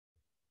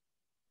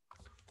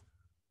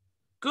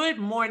Good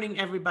morning,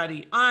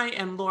 everybody. I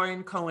am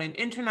Lauren Cohen,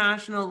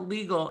 international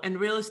legal and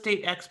real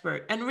estate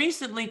expert, and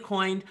recently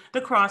coined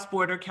the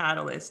cross-border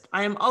catalyst.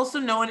 I am also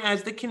known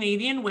as the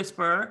Canadian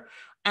Whisperer,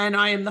 and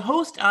I am the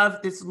host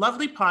of this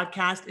lovely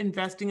podcast,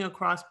 Investing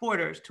Across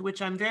Borders, to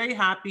which I'm very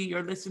happy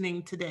you're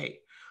listening today.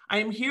 I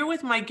am here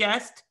with my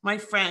guest, my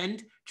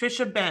friend,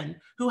 Tricia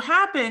Benn, who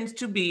happens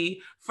to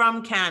be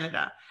from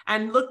Canada,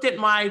 and looked at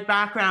my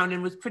background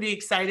and was pretty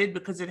excited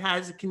because it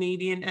has a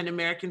Canadian and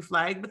American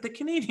flag, but the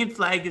Canadian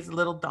flag is a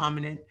little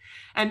dominant.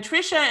 And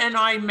Tricia and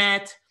I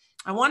met,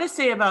 I want to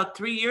say about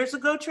 3 years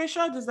ago,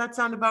 Tricia. Does that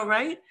sound about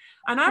right?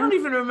 And I don't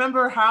even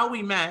remember how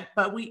we met,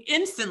 but we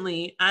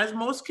instantly, as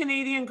most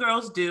Canadian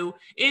girls do,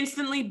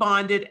 instantly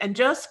bonded and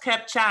just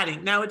kept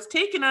chatting. Now, it's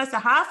taken us a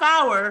half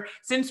hour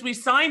since we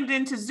signed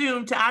into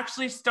Zoom to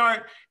actually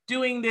start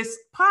doing this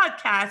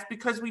podcast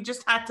because we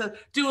just had to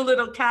do a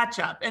little catch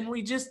up, and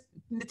we just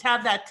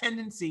have that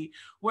tendency.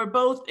 We're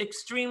both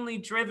extremely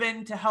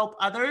driven to help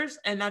others,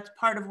 and that's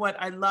part of what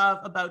I love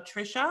about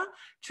Tricia.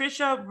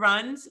 Tricia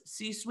runs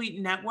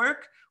C-Suite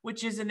Network,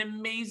 which is an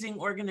amazing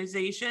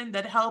organization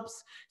that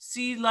helps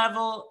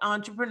C-level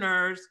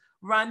entrepreneurs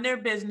run their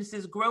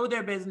businesses, grow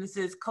their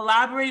businesses,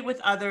 collaborate with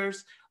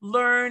others,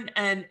 learn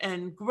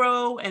and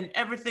grow, and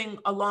everything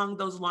along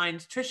those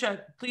lines.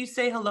 Tricia, please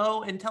say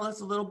hello and tell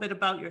us a little bit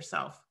about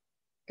yourself.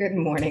 Good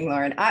morning,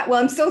 Lauren. Well,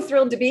 I'm so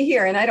thrilled to be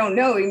here, and I don't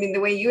know. I mean, the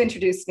way you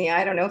introduced me,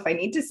 I don't know if I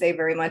need to say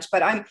very much,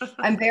 but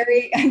I'm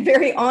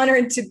very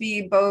honored to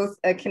be both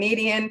a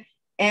Canadian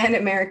and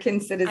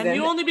American citizen. And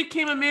you only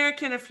became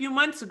American a few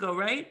months ago,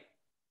 right?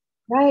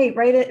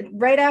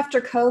 Right after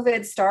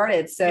COVID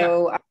started.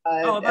 So,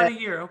 yeah. About a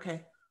year.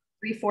 Okay.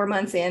 3-4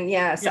 months in.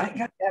 Yeah. So I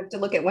have to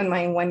look at when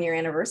my 1-year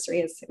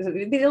anniversary is.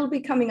 It'll be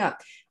coming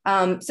up.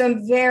 So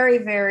I'm very,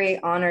 very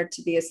honored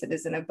to be a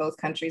citizen of both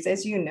countries,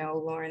 as you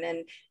know,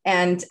 Lauren,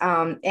 and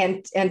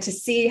to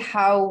see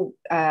how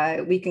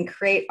we can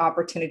create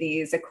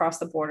opportunities across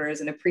the borders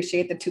and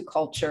appreciate the two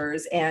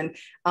cultures and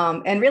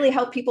really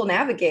help people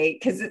navigate,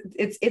 because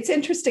it's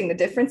interesting, the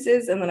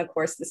differences and then of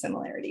course the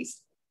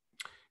similarities.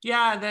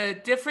 Yeah, the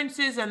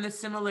differences and the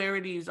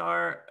similarities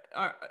are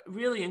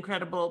really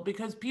incredible,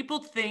 because people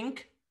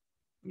think,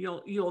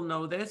 you'll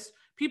know this,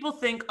 people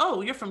think,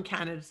 oh, you're from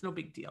Canada, it's no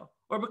big deal.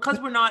 Or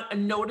because we're not a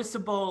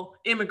noticeable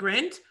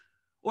immigrant,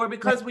 or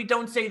because we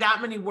don't say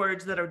that many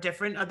words that are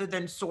different other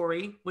than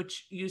sorry,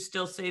 which you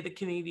still say the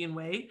Canadian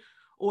way,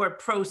 or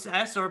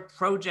process or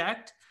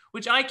project,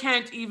 which I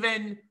can't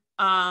even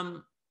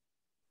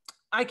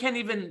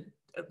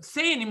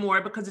say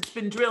anymore because it's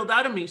been drilled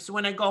out of me. So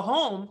when I go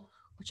home,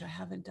 which I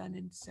haven't done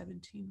in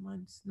 17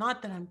 months.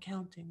 Not that I'm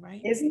counting,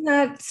 right? Isn't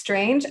that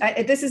strange?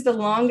 This is the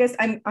longest.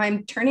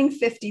 I'm turning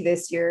 50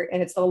 this year,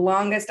 and it's the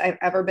longest I've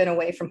ever been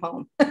away from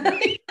home.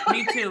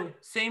 Me too.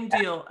 Same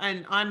deal.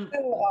 And I'm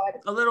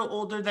a little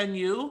older than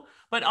you,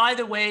 but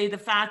either way, the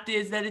fact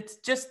is that it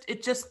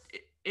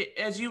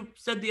as you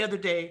said the other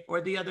day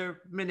or the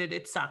other minute,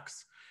 it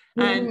sucks.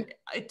 And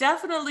it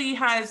definitely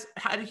has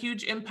had a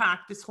huge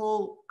impact, this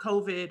whole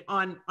COVID,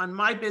 on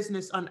my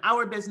business, on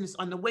our business,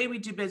 on the way we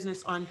do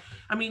business,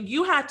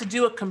 you had to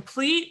do a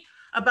complete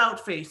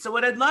about face. So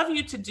what I'd love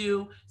you to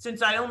do,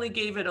 since I only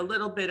gave it a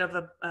little bit of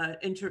a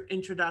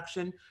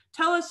introduction,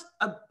 tell us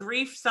a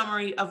brief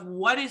summary of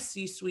what is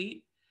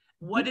C-Suite,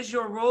 what is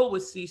your role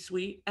with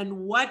C-Suite, and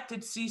what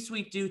did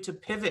C-Suite do to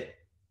pivot?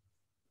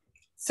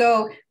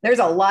 So there's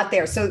a lot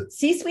there. So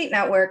C-Suite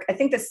Network, I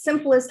think the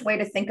simplest way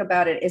to think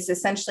about it is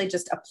essentially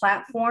just a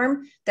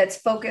platform that's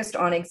focused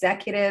on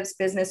executives,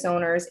 business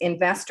owners,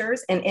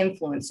 investors, and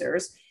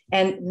influencers.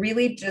 And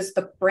really just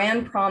the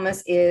brand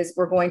promise is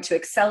we're going to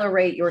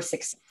accelerate your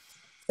success.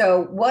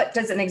 So what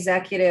does an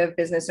executive,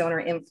 business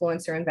owner,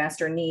 influencer,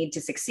 investor need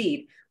to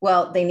succeed?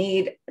 Well, they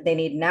need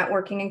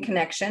networking and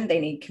connection. They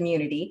need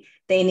community.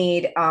 They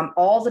need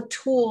all the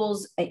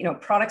tools,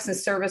 products and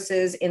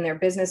services in their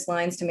business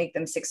lines to make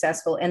them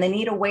successful. And they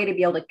need a way to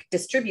be able to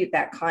distribute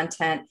that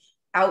content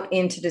out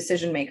into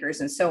decision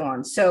makers and so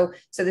on. So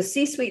the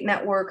C-Suite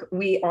Network,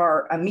 we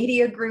are a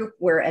media group,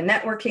 we're a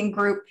networking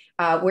group,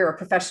 we're a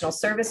professional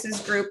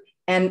services group.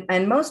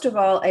 And most of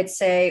all, I'd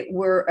say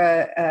we're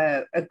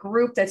a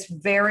group that's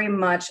very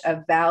much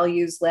a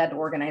values-led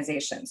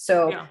organization.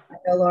 So, I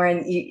know,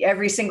 Lauren,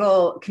 every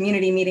single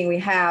community meeting we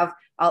have,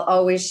 I'll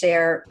always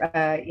share,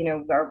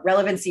 our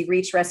relevancy,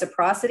 reach,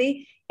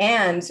 reciprocity.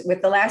 And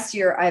with the last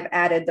year, I've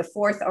added the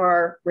 4th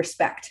R,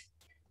 respect.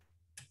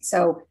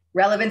 So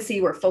relevancy,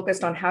 we're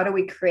focused on how do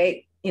we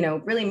create,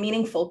 really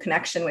meaningful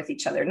connection with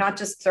each other, not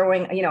just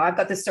throwing, I've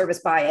got this service,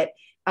 buy it.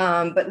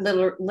 But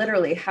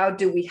literally, how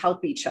do we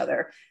help each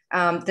other?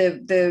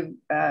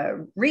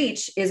 The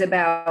reach is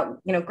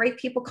about, great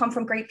people come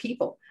from great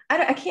people.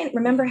 I can't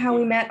remember how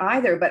we met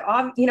either, but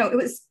it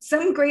was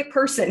some great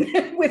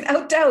person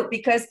without doubt,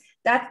 because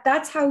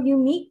that's how you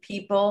meet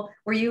people,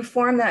 where you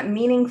form that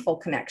meaningful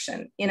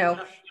connection,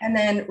 and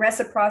then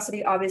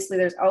reciprocity. Obviously,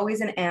 there's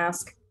always an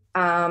ask.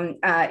 And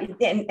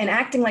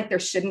acting like there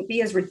shouldn't be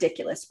is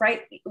ridiculous,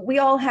 right? We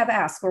all have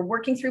asks. We're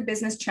working through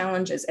business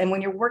challenges. And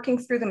when you're working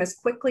through them as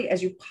quickly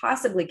as you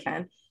possibly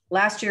can,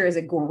 last year is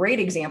a great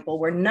example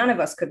where none of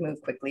us could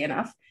move quickly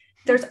enough.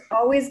 There's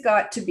always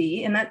got to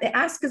be, and that the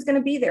ask is going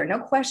to be there, no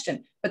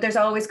question, but there's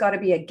always got to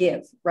be a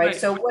give, right?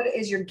 So what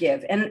is your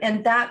give?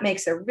 And that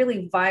makes a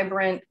really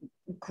vibrant,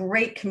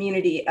 great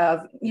community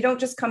of, you don't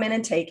just come in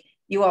and take,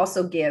 you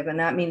also give. And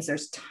that means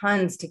there's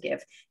tons to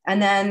give. And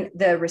then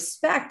the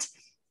respect,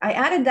 I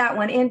added that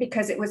one in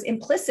because it was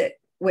implicit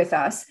with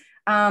us.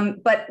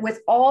 But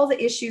with all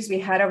the issues we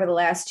had over the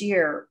last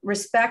year,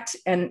 respect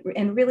and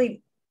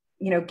really,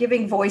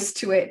 giving voice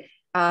to it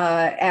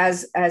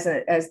as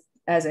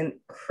a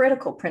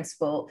critical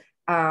principle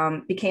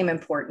became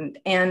important.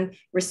 And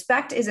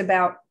respect is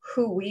about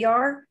who we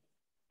are,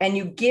 and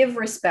you give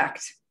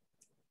respect.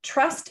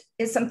 Trust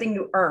is something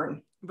you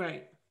earn.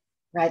 Right.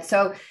 Right.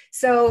 So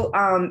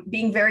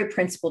being very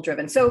principle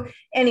driven. So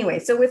anyway,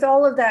 so with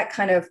all of that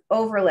kind of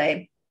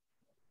overlay,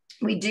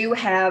 we do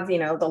have,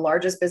 the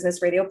largest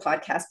business radio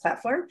podcast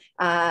platform,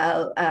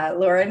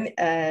 Lauren,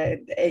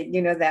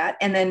 that,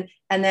 and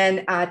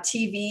then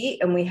TV,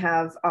 and we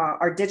have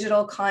our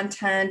digital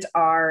content,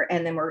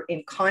 and then we're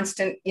in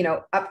constant,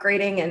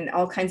 upgrading and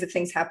all kinds of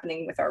things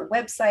happening with our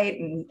website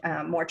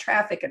and more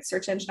traffic and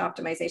search engine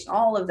optimization,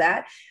 all of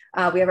that.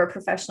 We have our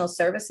professional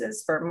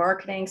services for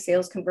marketing,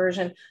 sales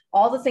conversion,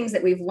 all the things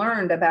that we've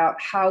learned about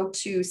how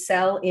to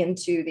sell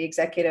into the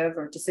executive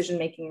or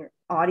decision-making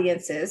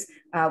audiences.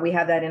 We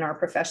have that in our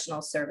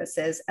professional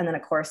services. And then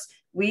of course,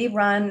 we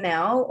run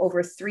now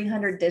over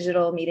 300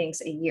 digital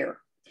meetings a year.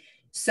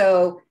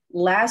 So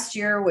last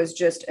year was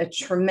just a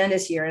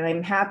tremendous year. And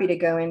I'm happy to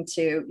go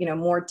into,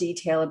 more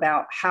detail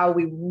about how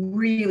we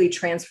really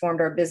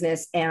transformed our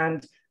business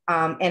and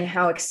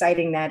how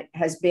exciting that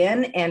has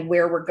been and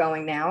where we're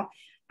going now.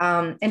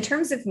 In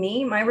terms of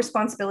me, my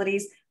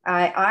responsibilities,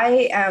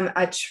 I am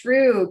a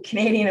true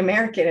Canadian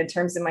American in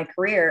terms of my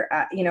career.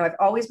 I've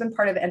always been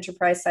part of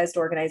enterprise-sized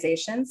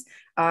organizations,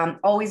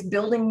 always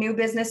building new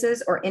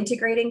businesses or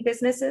integrating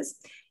businesses,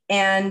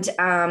 and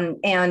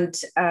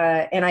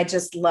I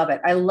just love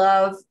it. I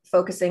love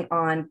focusing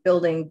on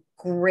building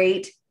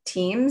great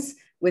teams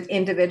with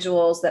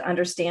individuals that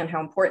understand how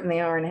important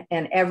they are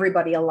and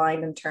everybody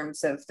aligned in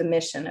terms of the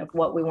mission of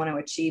what we want to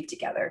achieve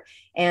together.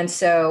 And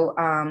so,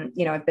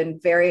 I've been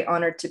very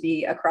honored to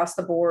be across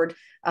the border,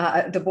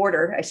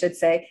 I should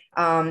say,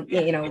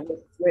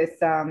 with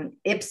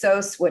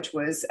Ipsos, which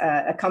was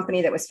a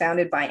company that was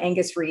founded by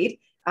Angus Reid,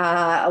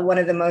 one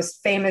of the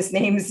most famous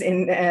names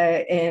in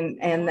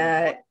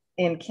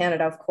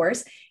Canada, of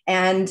course.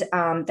 And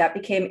that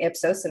became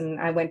Ipsos. And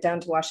I went down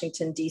to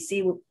Washington,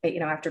 D.C.,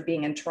 after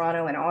being in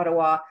Toronto and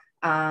Ottawa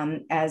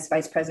as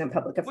Vice President of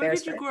Public Affairs. Where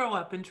did you grow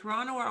up, in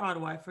Toronto or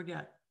Ottawa? I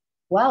forget.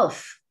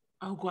 Guelph.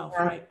 Oh, Guelph,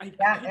 right. And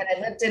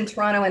I lived in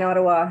Toronto and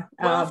Ottawa.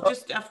 Guelph,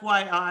 just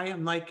FYI,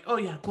 I'm like, oh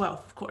yeah,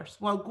 Guelph, of course.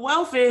 Well,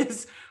 Guelph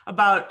is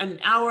about an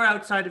hour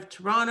outside of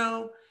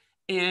Toronto,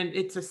 and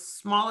it's a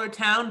smaller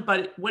town,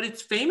 but what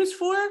it's famous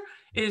for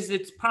is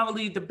it's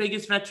probably the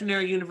biggest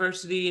veterinary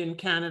university in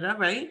Canada,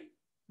 right?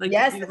 Like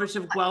yes. The University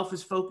of Guelph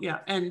is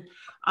and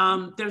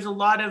there's a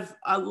lot of,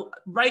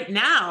 right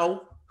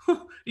now, it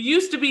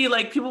used to be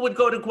like people would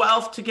go to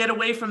Guelph to get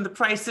away from the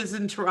prices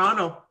in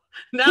Toronto.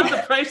 Now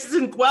the prices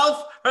in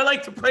Guelph are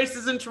like the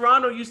prices in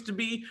Toronto used to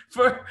be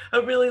for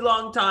a really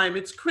long time.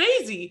 It's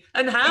crazy.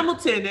 And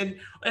Hamilton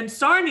and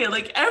Sarnia,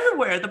 like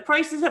everywhere, the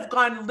prices have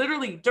gone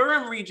literally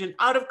Durham region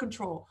out of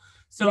control.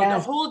 So the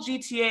whole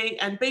GTA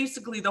and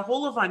basically the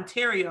whole of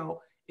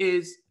Ontario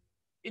is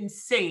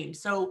insane.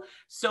 So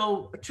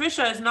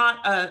Tricia is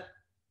not a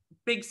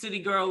big city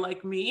girl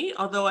like me,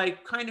 although I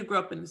kind of grew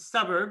up in the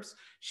suburbs.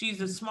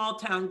 She's a small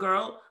town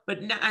girl,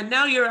 but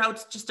now you're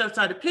just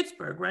outside of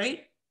Pittsburgh,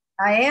 right?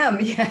 I am,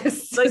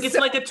 yes. Like it's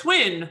like a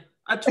twin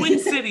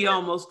city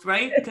almost,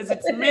 right? Because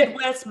it's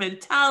Midwest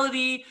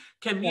mentality,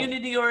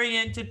 community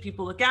oriented,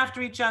 people look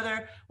after each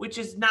other, which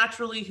is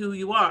naturally who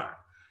you are.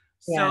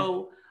 Yeah.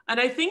 So, and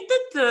I think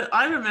that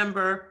I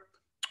remember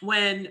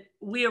when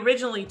we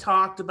originally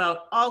talked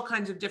about all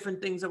kinds of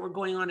different things that were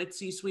going on at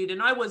C-Suite,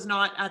 and I was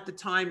not at the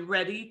time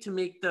ready to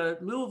make the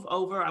move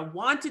over. I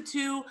wanted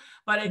to,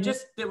 but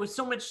there was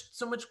so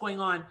much going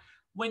on.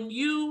 When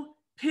you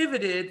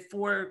pivoted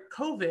for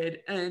COVID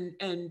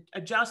and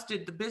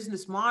adjusted the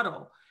business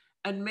model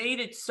and made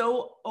it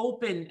so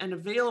open and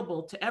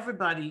available to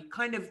everybody,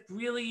 kind of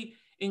really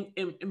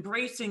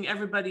embracing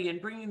everybody and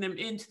bringing them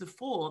into the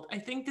fold, I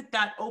think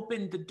that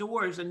opened the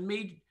doors and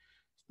made,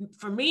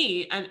 for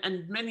me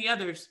and many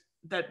others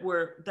that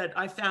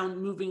I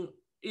found moving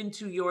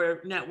into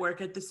your network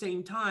at the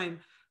same time,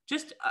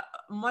 just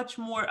much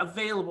more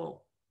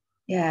available.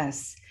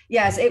 Yes.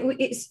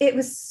 It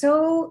was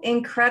so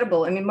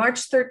incredible. I mean,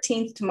 March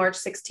 13th to March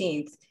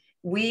 16th,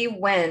 we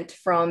went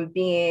from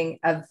being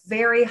a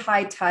very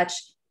high touch,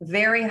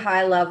 very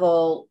high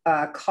level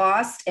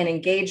cost and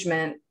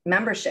engagement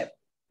membership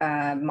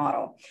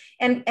model.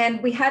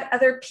 And we had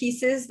other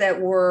pieces that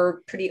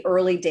were pretty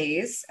early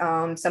days.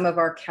 Some of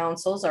our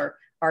councils, our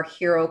our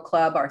Hero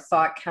Club, our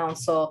Thought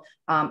Council,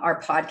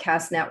 our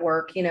podcast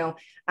network,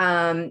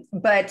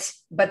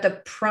 but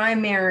the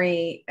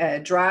primary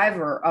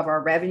driver of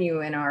our revenue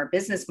and our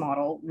business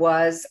model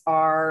was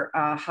our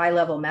high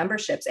level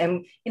memberships.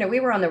 And, we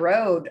were on the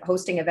road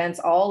hosting events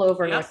all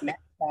over North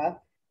America.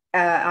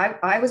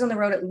 I was on the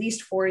road at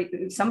least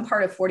 40, some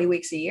part of 40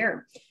 weeks a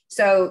year.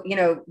 So,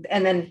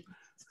 and then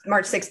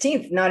March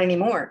 16th, not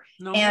anymore.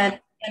 No. And,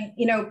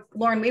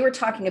 Lauren, we were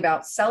talking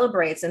about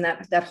Celebrates and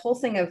that whole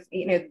thing of,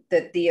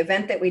 the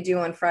event that we do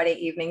on Friday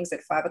evenings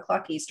at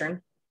 5:00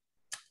 Eastern,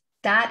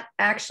 that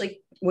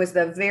actually was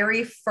the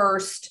very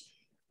first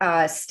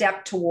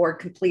step toward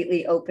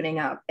completely opening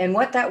up. And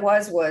what that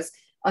was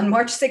on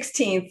March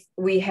 16th,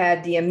 we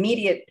had the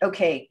immediate,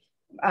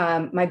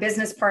 my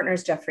business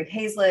partners, Jeffrey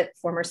Hazlett,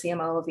 former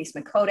CMO of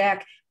Eastman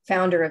Kodak,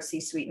 founder of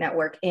C-Suite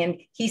Network.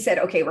 And he said,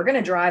 okay, we're going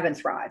to drive and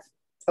thrive.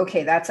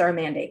 Okay, that's our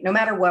mandate. No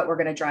matter what, we're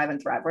going to drive and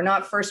thrive. We're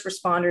not first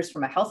responders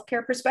from a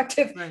healthcare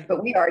perspective, right,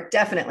 but we are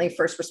definitely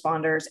first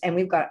responders. And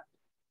we've got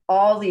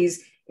all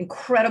these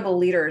incredible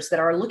leaders that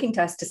are looking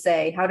to us to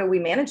say, how do we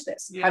manage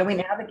this? Yeah. How do we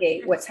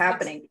navigate what's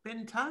happening? It's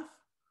been tough.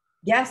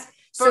 Yes.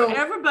 For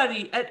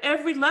everybody at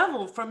every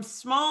level, from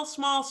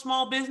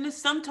small business.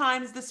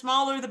 Sometimes the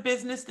smaller the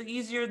business, the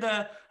easier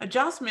the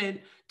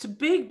adjustment, to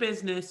big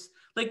business,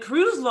 like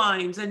cruise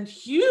lines and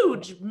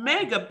huge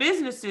mega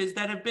businesses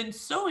that have been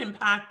so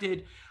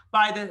impacted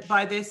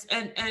by this,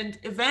 and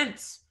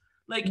events,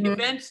 like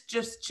events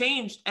just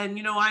changed. And,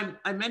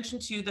 I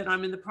mentioned to you that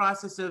I'm in the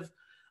process of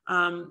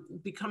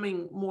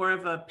becoming more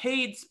of a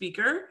paid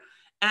speaker.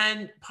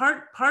 And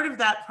part of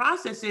that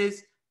process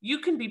is you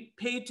can be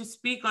paid to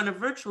speak on a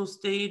virtual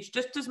stage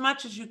just as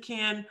much as you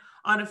can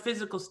on a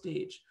physical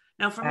stage.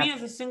 Now, for me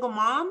as a single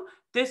mom,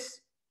 this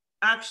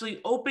actually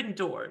opened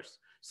doors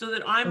so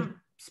that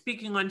I'm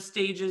speaking on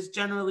stages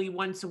generally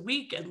once a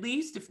week, at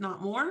least, if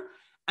not more.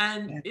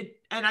 And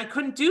I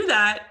couldn't do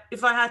that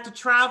if I had to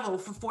travel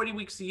for 40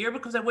 weeks a year,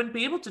 because I wouldn't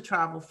be able to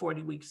travel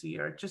 40 weeks a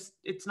year.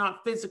 It's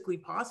not physically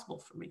possible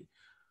for me.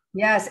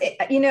 Yes.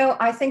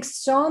 I think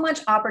so much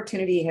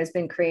opportunity has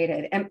been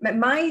created. And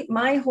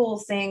my whole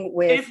thing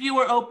with... If you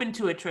were open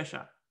to it,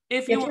 Tricia,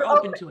 if you were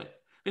open to it,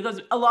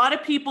 because a lot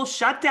of people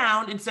shut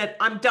down and said,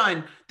 I'm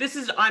done.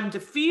 I'm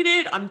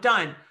defeated. I'm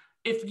done.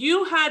 If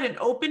you had an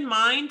open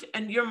mind,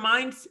 and your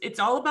mind, it's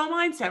all about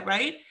mindset,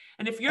 right?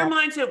 And if your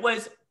mindset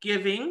was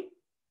giving,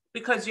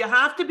 because you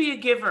have to be a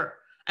giver,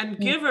 and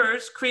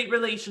givers create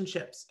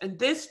relationships. And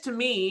this, to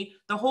me,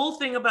 the whole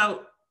thing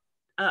about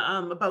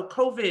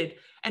COVID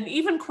and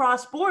even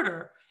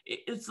cross-border,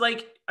 it's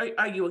like,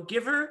 are you a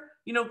giver?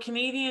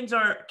 Canadians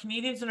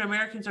and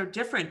Americans are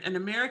different, and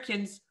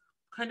Americans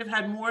kind of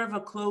had more of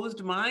a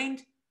closed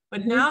mind,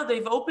 but now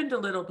they've opened a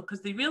little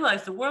because they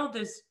realize the world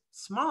is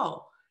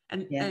small,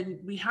 and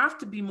we have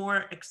to be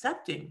more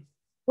accepting.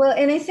 Well,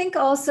 and I think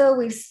also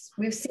we've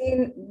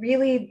seen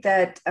really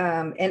that,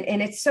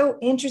 and it's so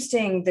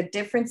interesting, the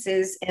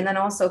differences, and then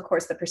also, of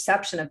course, the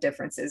perception of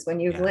differences. When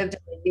you've lived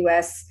in the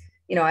US,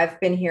 I've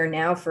been here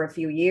now for a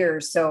few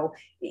years. So,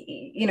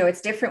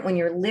 it's different when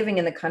you're living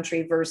in the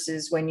country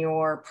versus when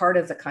you're part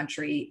of the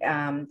country.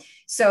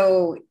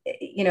 So,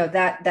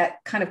 that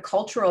kind of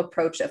cultural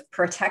approach of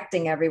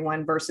protecting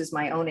everyone versus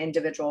my own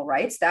individual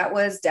rights, that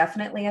was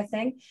definitely a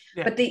thing.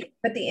 Yeah. But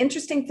the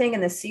interesting thing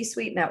in the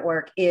C-Suite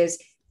network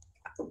is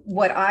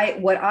what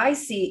I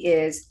see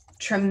is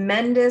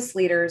tremendous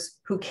leaders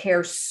who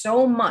care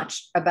so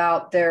much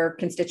about their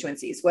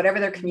constituencies, whatever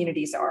their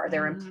communities are,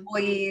 their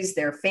employees,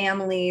 their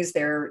families,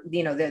 their,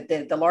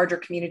 the larger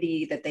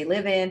community that they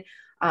live in,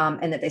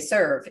 and that they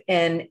serve.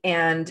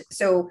 And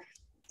so,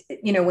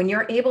 when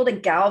you're able to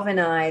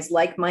galvanize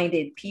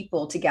like-minded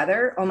people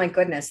together, oh my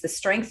goodness, the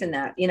strength in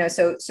that,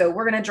 so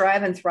we're going to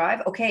drive and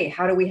thrive. Okay.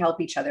 How do we help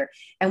each other?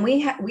 And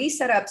we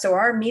set up, so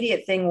our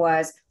immediate thing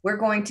was, we're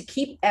going to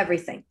keep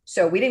everything.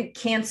 So we didn't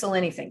cancel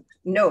anything.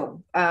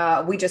 No,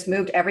 we just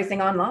moved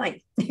everything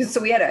online.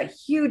 So we had a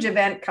huge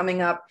event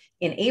coming up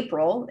in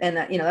April, and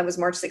that was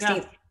March 16th.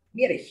 Yeah.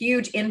 We had a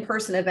huge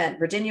in-person event,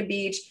 Virginia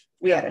Beach.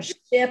 We had a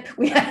ship.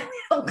 We had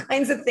all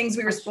kinds of things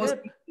we were supposed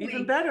to be doing.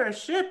 Even better, a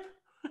ship.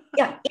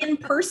 Yeah, in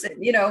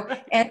person,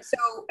 And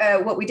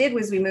so what we did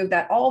was we moved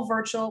that all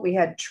virtual. We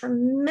had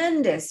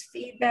tremendous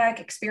feedback,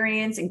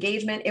 experience,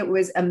 engagement. It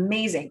was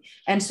amazing.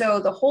 And so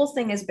the whole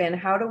thing has been,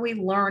 how do we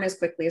learn as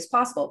quickly as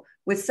possible?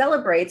 With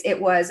Celebrates, it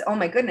was, oh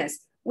my goodness,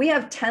 we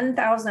have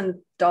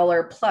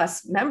 $10,000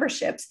 plus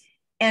memberships,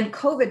 and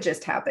COVID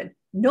just happened.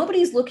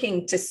 Nobody's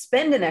looking to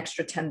spend an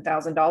extra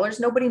 $10,000.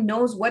 Nobody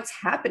knows what's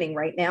happening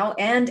right now,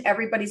 and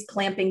everybody's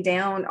clamping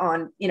down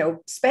on,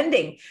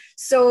 spending.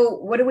 So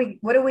what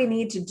do we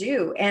need to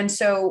do? And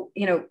so,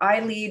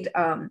 I lead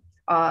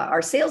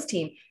our sales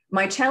team.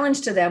 My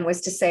challenge to them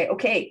was to say,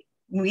 okay,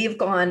 we've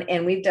gone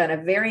and we've done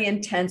a very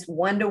intense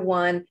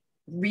one-to-one,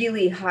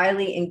 really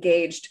highly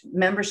engaged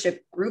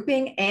membership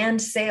grouping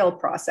and sale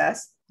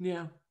process.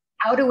 Yeah.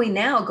 How do we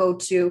now go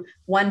to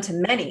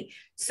one-to-many?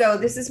 So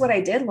this is what I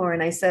did,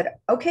 Lauren. I said,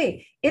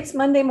 okay, it's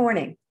Monday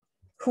morning.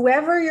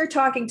 Whoever you're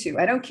talking to,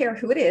 I don't care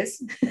who it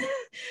is,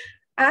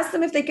 ask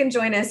them if they can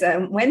join us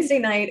on Wednesday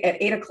night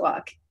at 8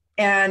 o'clock.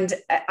 And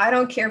I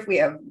don't care if we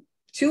have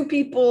 2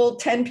 people,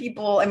 10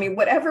 people, I mean,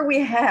 whatever we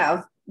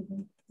have,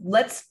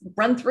 let's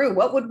run through.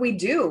 What would we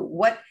do?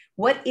 What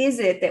is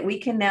it that we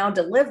can now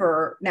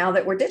deliver now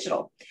that we're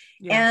digital?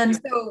 Yeah. And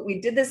so we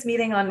did this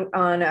meeting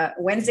on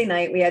Wednesday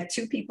night. We had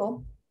 2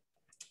 people.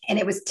 And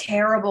it was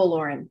terrible,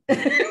 Lauren.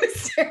 It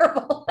was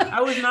terrible.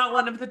 I was not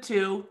one of the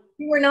 2.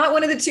 You were not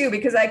one of the 2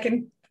 because I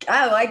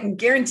can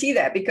guarantee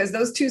that, because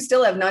those 2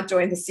 still have not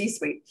joined the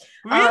C-suite.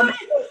 Really?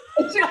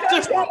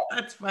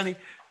 That's funny.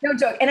 No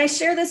joke. And I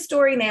share this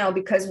story now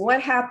because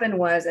what happened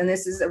was, and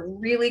this is a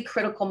really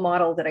critical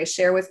model that I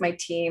share with my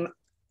team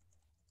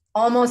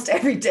almost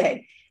every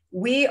day.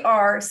 We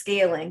are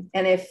scaling.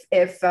 And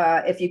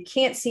if you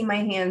can't see my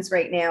hands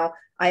right now,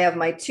 I have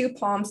my 2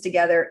 palms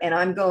together and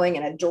I'm going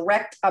in a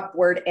direct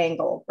upward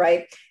angle,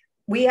 right?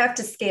 We have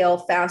to scale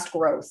fast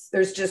growth.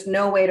 There's just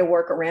no way to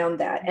work around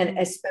that. And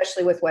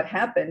especially with what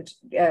happened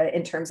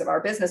in terms of our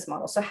business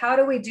model. So how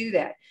do we do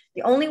that?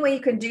 The only way you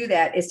can do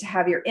that is to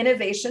have your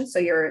innovation. So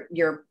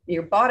your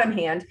bottom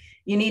hand,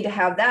 you need to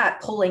have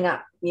that pulling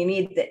up. You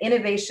need the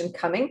innovation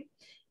coming.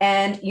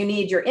 And you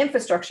need your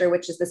infrastructure,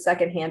 which is the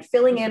second hand,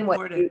 filling in what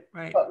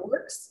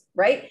works,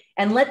 right?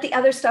 And let the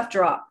other stuff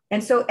drop.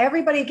 And so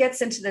everybody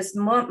gets into this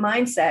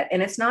mindset,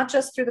 and it's not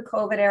just through the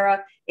COVID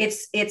era,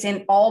 it's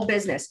in all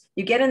business.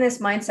 You get in this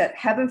mindset,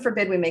 heaven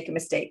forbid we make a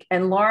mistake.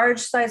 And large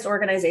size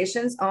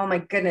organizations, oh my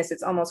goodness,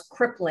 it's almost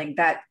crippling.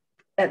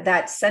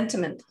 That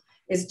sentiment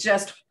is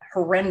just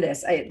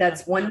horrendous.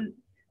 That's one,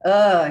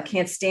 I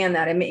can't stand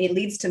that. I mean, it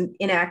leads to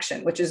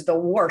inaction, which is the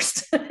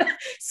worst.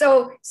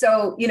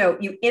 So,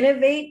 you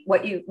innovate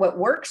what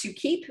works, you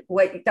keep.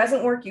 What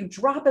doesn't work, you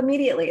drop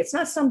immediately. It's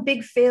not some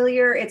big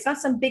failure. It's not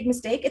some big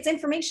mistake. It's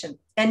information,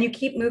 and you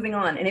keep moving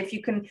on. And if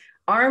you can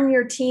arm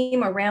your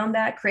team around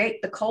that,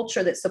 create the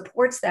culture that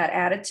supports that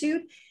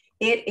attitude,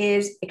 it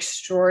is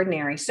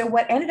extraordinary. So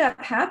what ended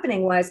up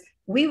happening was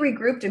we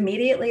regrouped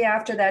immediately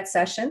after that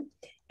session.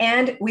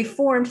 And we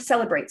formed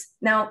Celebrates.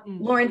 Now,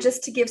 Lauren,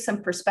 just to give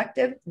some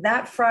perspective,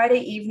 that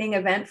Friday evening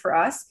event for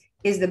us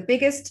is the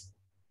biggest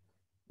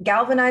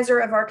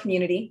galvanizer of our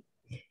community.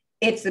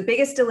 It's the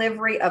biggest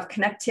delivery of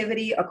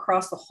connectivity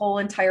across the whole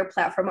entire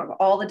platform of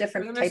all the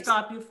different types. I'm going to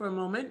stop you for a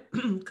moment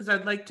because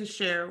I'd like to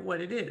share what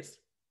it is.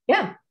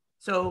 Yeah.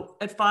 So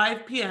at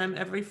 5 p.m.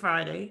 every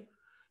Friday,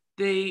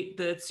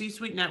 the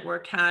C-Suite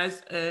Network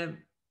has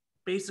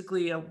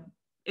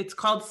it's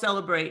called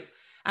Celebrate.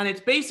 And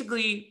it's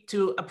basically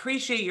to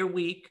appreciate your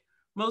week.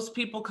 Most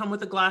people come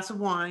with a glass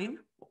of wine.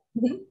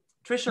 Mm-hmm.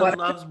 Tricia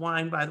loves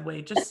wine, by the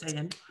way, just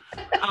saying.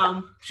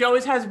 She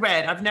always has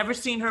red. I've never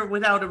seen her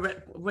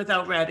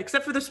without red,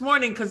 except for this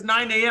morning, because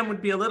 9 a.m.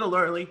 would be a little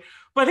early.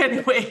 But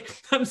anyway,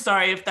 I'm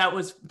sorry if that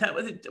was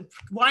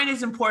wine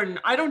is important.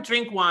 I don't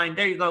drink wine.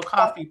 There you go.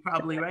 Coffee,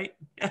 probably, right?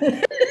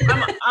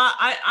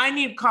 I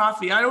need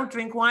coffee. I don't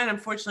drink wine.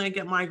 Unfortunately, I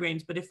get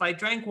migraines. But if I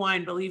drank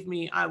wine, believe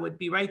me, I would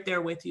be right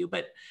there with you.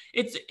 But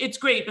it's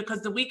great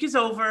because the week is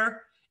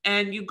over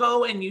and you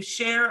go and you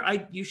share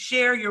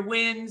your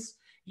wins,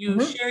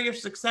 you share your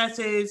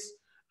successes.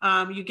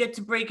 You get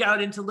to break out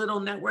into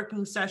little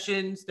networking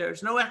sessions.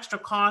 There's no extra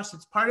cost.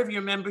 It's part of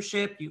your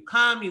membership. You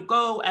come, you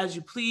go as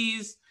you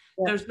please.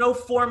 Yeah. There's no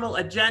formal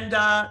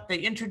agenda. They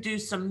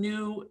introduce some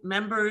new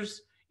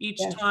members each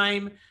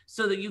time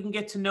so that you can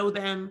get to know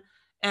them.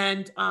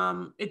 And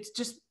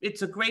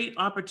it's a great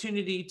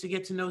opportunity to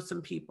get to know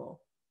some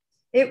people.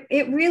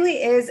 It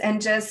really is.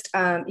 And just,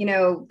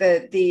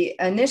 the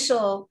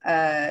initial,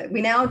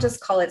 we now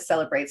just call it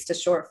Celebrates to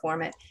short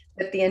form it.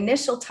 But the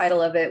initial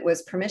title of it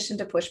was Permission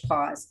to Push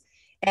Pause.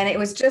 And it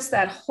was just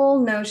that whole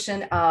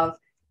notion of,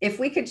 if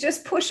we could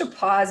just push a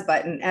pause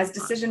button as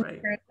decision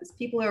makers, as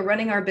people who are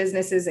running our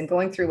businesses and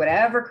going through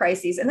whatever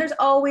crises, and there's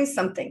always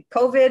something.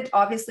 COVID,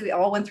 obviously, we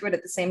all went through it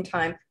at the same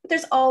time, but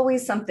there's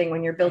always something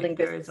when you're building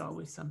business, there is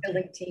always something.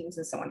 Building teams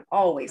and so on,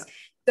 always.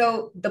 Yeah.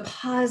 So the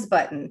pause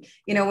button,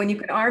 when you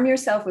can arm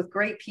yourself with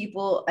great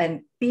people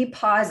and be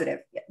positive.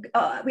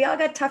 We all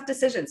got tough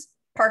decisions.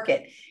 Park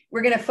it.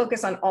 We're going to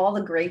focus on all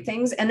the great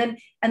things. And then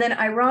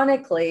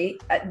ironically,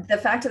 the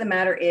fact of the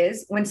matter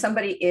is, when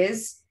somebody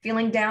is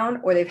feeling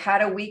down or they've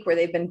had a week where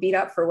they've been beat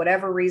up for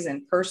whatever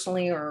reason,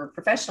 personally or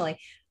professionally,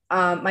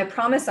 my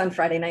promise on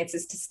Friday nights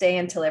is to stay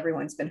until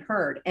everyone's been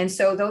heard. And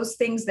so those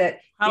things that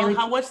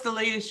what's the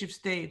latest you've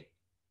stayed?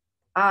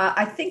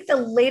 I think the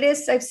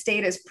latest I've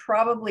stayed is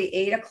probably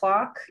 8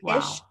 o'clock-ish.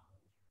 Wow.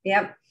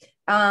 Yep.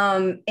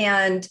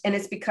 And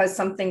it's because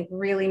something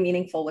really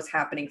meaningful was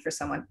happening for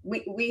someone.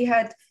 We've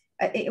had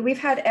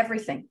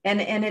everything,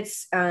 and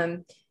it's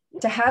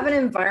to have an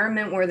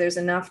environment where there's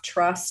enough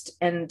trust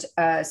and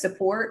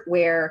support,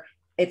 where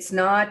it's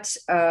not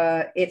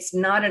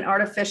an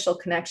artificial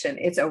connection.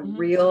 It's a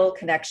real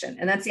connection.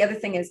 And that's the other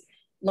thing is,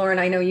 Lauren,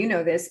 I know you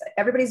know this,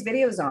 everybody's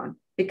video's on,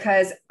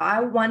 because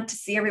I want to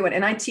see everyone.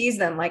 And I tease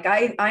them, like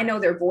I know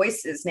their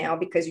voices now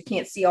because you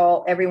can't see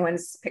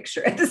everyone's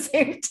picture at the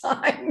same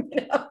time.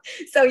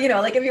 So,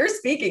 like if you're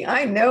speaking,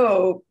 I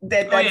know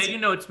that that's,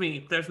 it's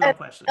me. There's no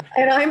question.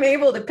 And I'm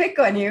able to pick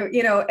on you,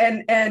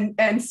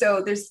 and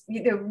so there's,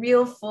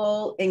 real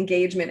full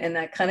engagement and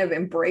that kind of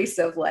embrace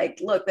of like,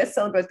 look, let's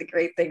celebrate the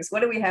great things.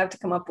 What do we have to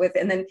come up with?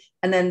 And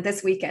then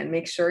this weekend,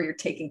 make sure you're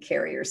taking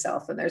care of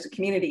yourself. And there's a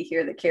community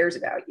here that cares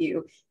about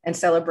you and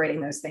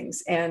celebrating those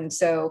things. And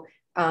so,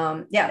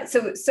 fast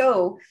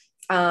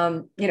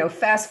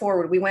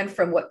forward, we went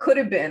from what could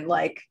have been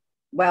like,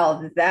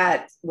 well,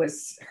 that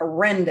was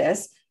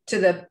horrendous, to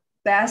the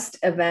best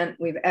event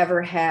we've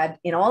ever had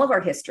in all of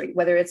our history,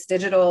 whether it's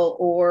digital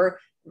or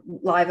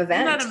live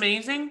event. Isn't that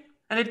amazing?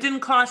 And it didn't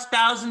cost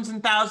thousands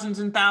and thousands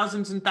and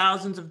thousands and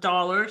thousands of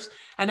dollars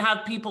and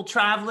have people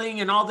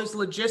traveling and all this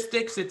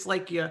logistics. It's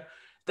like,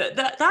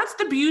 that's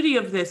the beauty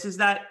of this, is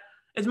that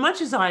as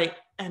much as I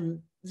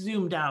am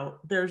zoomed out,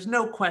 there's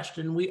no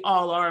question we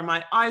all are.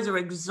 My eyes are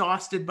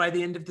exhausted by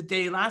the end of the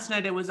day. Last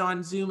night I was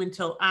on Zoom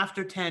until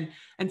after 10.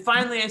 And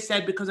finally I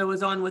said, because I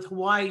was on with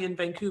Hawaii and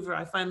Vancouver,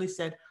 I finally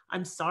said,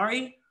 I'm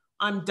sorry,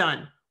 I'm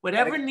done.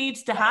 Whatever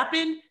needs to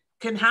happen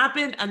can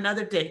happen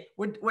another day.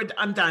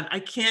 I'm done. I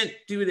can't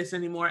do this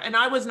anymore. And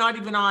I was not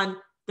even on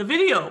the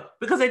video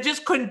because I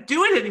just couldn't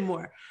do it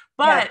anymore.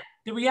 But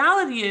the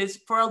reality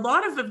is, for a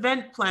lot of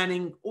event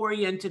planning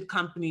oriented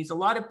companies, a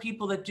lot of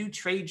people that do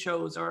trade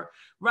shows or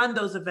run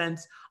those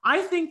events,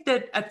 I think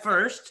that at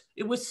first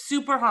it was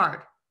super hard,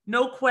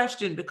 no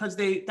question, because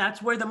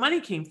that's where the money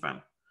came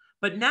from.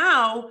 But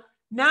now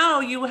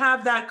you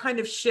have that kind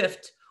of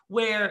shift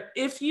where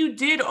if you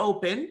did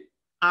open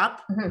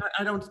up,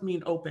 I don't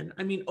mean open,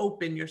 I mean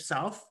open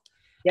yourself.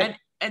 Yep.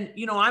 And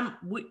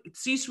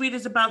C-suite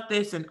is about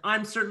this, and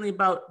I'm certainly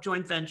about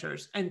joint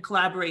ventures and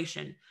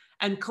collaboration.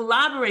 And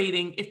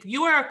collaborating, if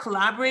you are a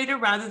collaborator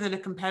rather than a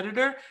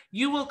competitor,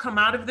 you will come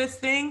out of this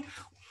thing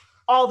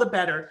all the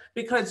better,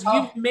 because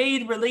you've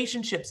made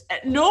relationships.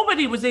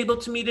 Nobody was able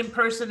to meet in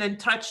person and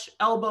touch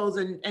elbows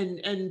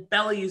and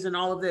bellies and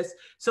all of this.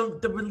 So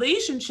the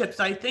relationships,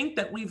 I think,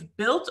 that we've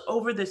built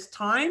over this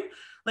time,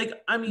 like,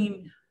 I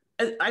mean,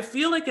 I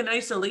feel like an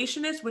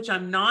isolationist, which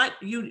I'm not.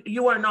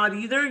 You are not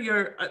either.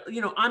 You're,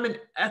 I'm an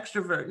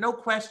extrovert, no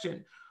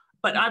question,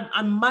 but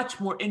I'm much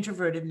more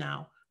introverted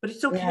now. But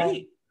it's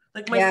okay.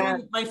 Yeah.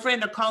 Like my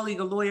friend, a colleague,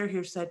 a lawyer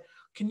here said,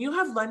 can you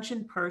have lunch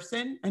in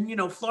person? And,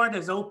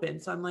 Florida's open.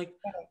 So I'm like,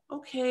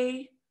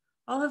 okay,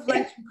 I'll have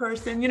lunch in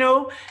person,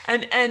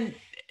 and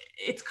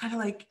it's kind of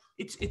like,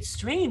 it's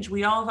strange.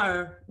 We're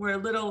a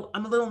little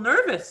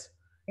nervous.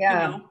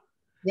 Yeah.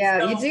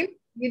 Yeah. So,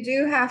 you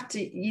do have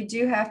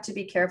to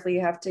be careful.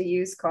 You have to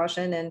use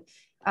caution.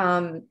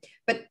 And,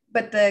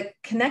 but the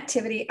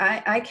connectivity,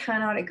 I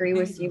cannot agree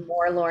with you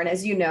more, Lauren,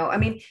 as you know. I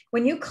mean,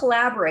 when you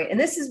collaborate, and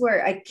this is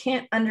where I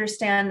can't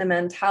understand the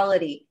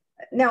mentality.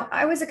 Now,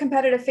 I was a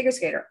competitive figure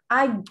skater.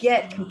 I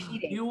get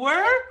competing. You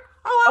were?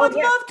 Oh, I would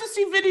love to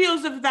see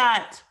videos of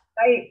that.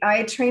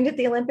 I trained at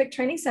the Olympic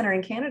Training Center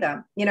in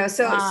Canada,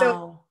 so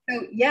I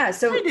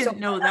didn't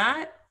know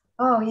that.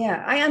 Oh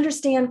yeah. I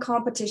understand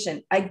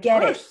competition. I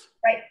get it.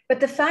 Right. But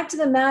the fact of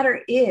the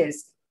matter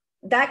is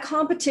that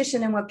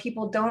competition, and what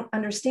people don't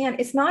understand,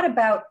 it's not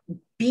about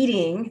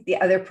beating the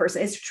other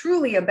person. It's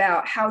truly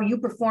about how you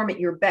perform at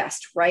your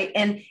best. Right.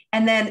 And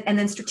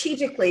then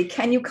strategically,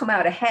 can you come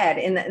out ahead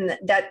in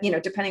that,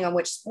 depending on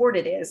which sport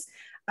it is.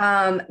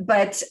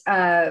 But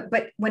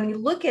when you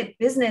look at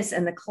business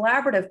and the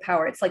collaborative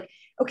power, it's like,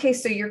 okay,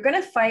 so you're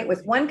going to fight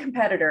with one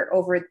competitor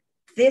over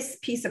this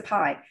piece of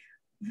pie.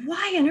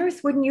 Why on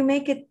earth wouldn't you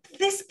make it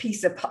this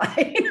piece of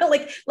pie?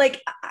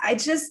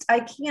 I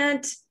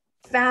can't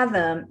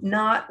fathom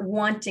not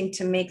wanting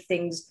to make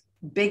things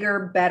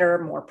bigger, better,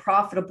 more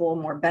profitable,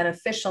 more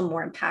beneficial,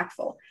 more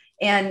impactful.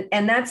 And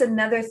that's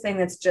another thing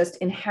that's just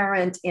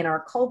inherent in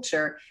our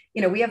culture.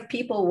 We have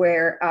people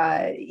where,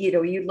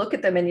 you look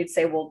at them and you'd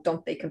say, well,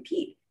 don't they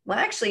compete? Well,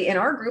 actually, in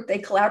our group, they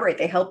collaborate,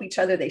 they help each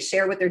other, they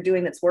share what they're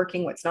doing that's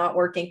working, what's not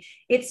working.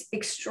 It's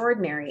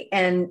extraordinary.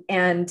 And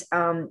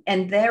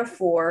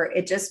therefore,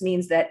 it just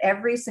means that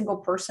every single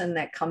person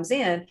that comes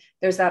in,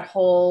 there's that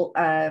whole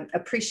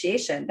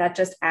appreciation that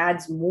just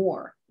adds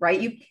more,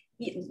 right?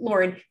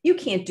 Lauren, you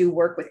can't do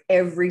work with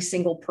every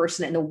single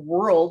person in the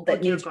world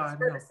that needs your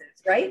services,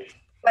 right?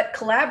 But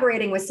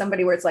collaborating with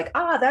somebody where it's like,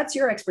 that's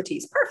your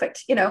expertise.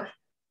 Perfect.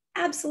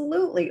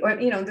 Absolutely. Or,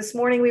 this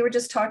morning we were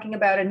just talking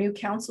about a new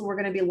council we're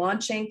going to be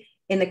launching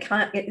in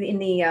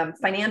the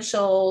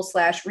financial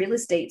 / real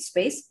estate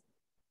space.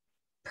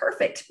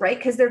 Perfect, right?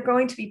 Because there are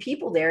going to be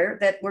people there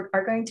that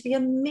are going to be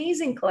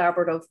amazing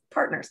collaborative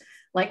partners,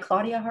 like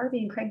Claudia Harvey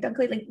and Craig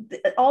Dunkley, like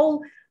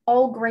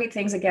all great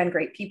things. Again,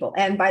 great people.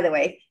 And by the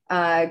way,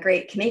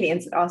 great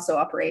Canadians that also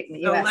operate in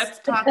the US. So let's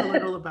talk a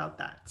little about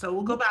that. So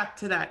we'll go back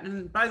to that.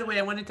 And by the way,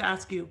 I wanted to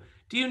ask you,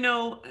 do you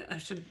know,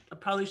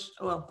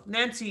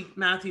 Nancy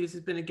Matthews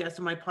has been a guest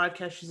on my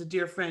podcast. She's a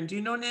dear friend. Do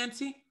you know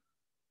Nancy?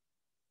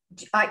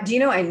 Do you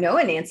know I know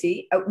a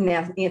Nancy,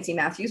 Nancy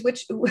Matthews,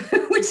 which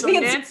so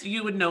Nancy,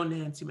 you would know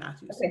Nancy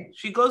Matthews. Okay.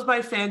 She goes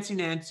by Fancy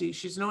Nancy.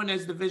 She's known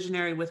as the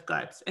visionary with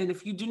guts. And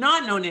if you do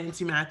not know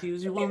Nancy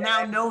Matthews, you will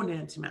now know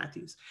Nancy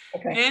Matthews.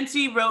 Okay.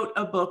 Nancy wrote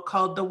a book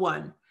called The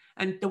One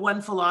and The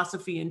One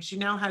Philosophy. And she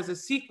now has a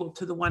sequel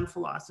to The One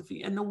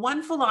Philosophy. And The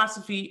One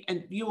Philosophy,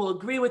 and you will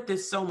agree with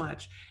this so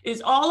much,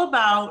 is all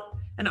about,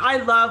 and I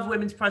love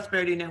Women's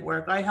Prosperity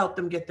Network. I helped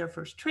them get their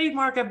first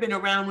trademark. I've been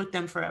around with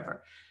them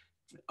forever.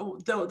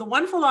 The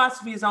One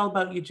Philosophy is all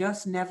about, you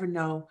just never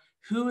know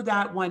who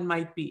that one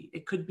might be.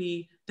 It could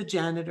be the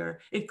janitor.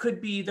 It could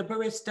be the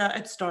barista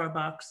at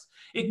Starbucks.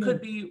 It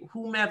could be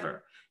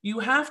whomever. You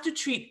have to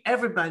treat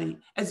everybody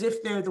as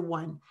if they're the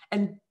one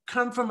and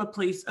come from a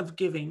place of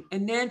giving.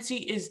 And Nancy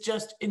is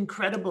just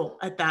incredible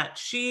at that.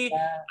 She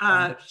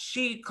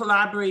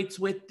collaborates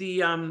with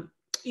the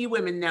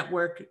eWomen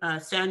Network,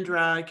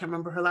 Sandra, I can't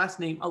remember her last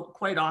name,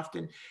 quite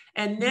often.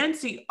 And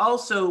Nancy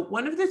also,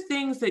 one of the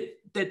things that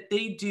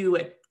they do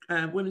at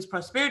Women's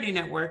Prosperity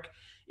Network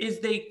is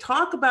they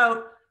talk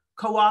about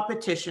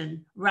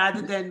co-opetition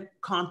rather than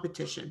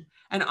competition.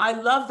 And I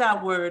love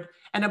that word,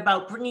 and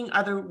about bringing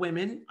other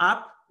women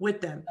up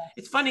with them.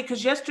 It's funny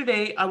because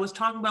yesterday I was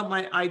talking about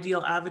my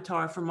ideal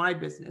avatar for my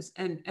business,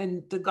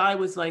 and the guy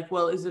was like,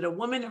 well, is it a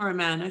woman or a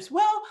man? I said,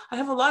 well, I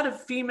have a lot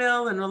of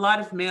female and a lot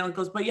of male. He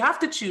goes, but you have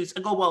to choose. I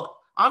go, well,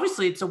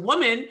 obviously it's a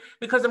woman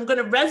because I'm going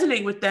to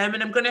resonate with them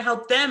and I'm going to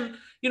help them.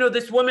 You know,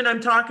 this woman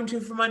I'm talking to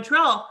from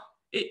Montreal,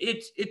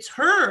 it's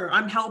her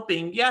I'm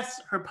helping.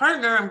 Yes, her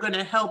partner I'm going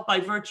to help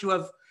by virtue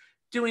of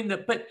doing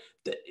but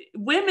the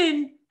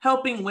women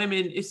helping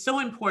women is so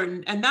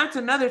important. And that's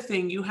another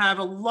thing. You have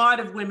a lot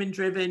of women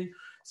driven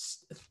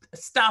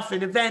stuff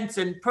and events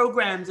and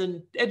programs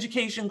and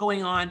education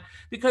going on,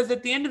 because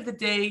at the end of the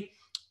day,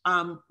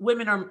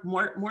 women are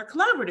more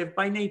collaborative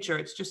by nature.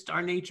 It's just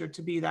our nature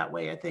to be that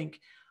way, I think.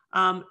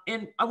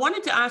 And I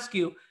wanted to ask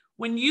you,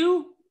 when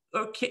you,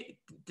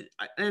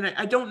 and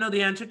I don't know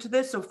the answer to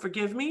this, so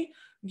forgive me,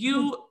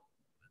 you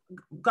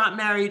got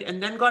married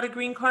and then got a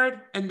green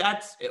card, and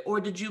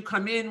or did you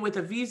come in with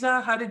a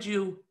visa? How did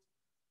you?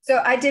 So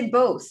I did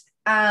both.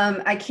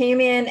 I came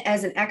in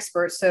as an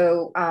expert.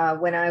 So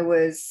when I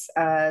was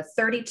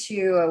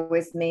 32, I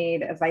was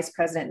made a vice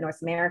president in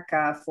North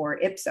America for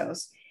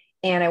Ipsos.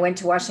 And I went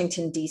to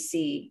Washington,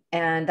 D.C.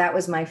 And that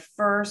was my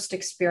first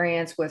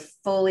experience with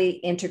fully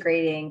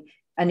integrating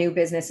a new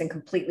business and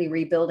completely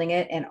rebuilding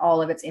it and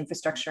all of its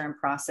infrastructure and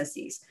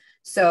processes.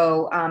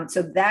 So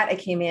that I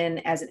came in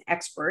as an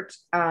expert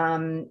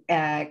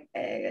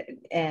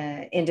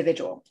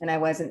individual, and I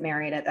wasn't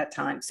married at that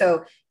time.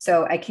 So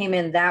I came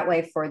in that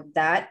way for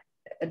that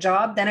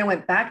job. Then I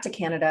went back to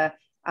Canada.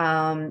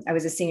 I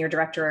was a senior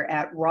director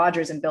at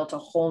Rogers and built a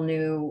whole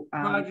new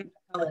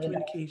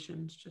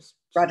telecommunications.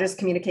 Rogers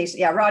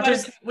Communication. Yeah,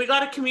 Rogers. We got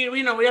to communicate.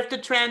 You know, we have to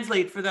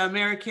translate for the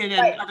American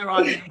and other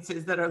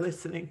audiences that are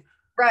listening.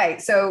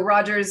 Right. So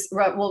Rogers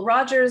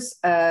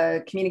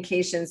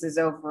Communications is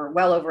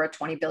well over a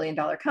 $20 billion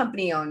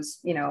company, owns,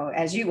 you know,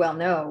 as you well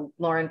know,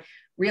 Lauren,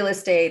 real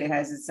estate. It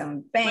has its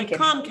own bank. Like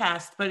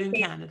Comcast, but in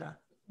Canada.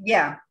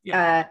 Yeah.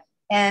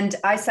 And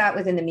I sat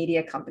within the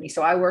media company.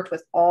 So I worked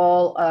with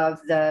all of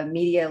the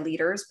media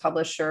leaders,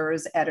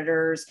 publishers,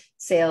 editors,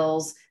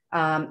 sales,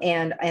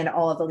 and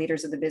all of the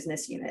leaders of the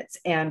business units,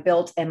 and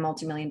built a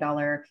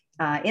multi-million-dollar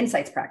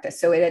insights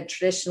practice. So it had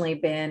traditionally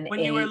been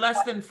when you were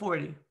less than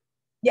 40.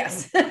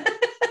 Yes.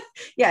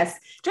 Yes.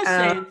 Just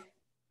saying.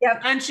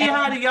 Yep. And she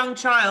had a young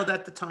child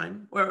at the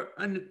time, right?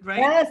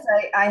 Yes,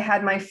 I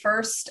had my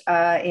first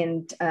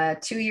in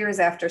 2 years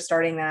after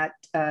starting that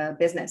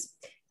business.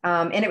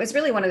 And it was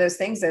really one of those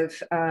things of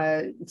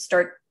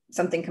start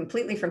something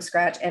completely from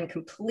scratch and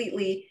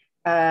completely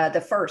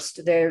the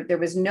first. There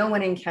was no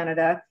one in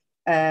Canada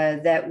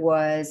that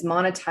was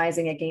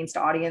monetizing against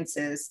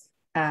audiences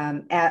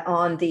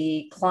on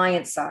the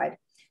client side.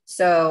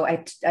 So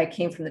I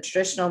came from the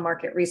traditional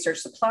market research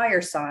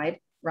supplier side,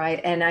 right?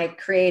 And I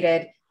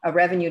created a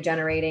revenue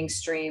generating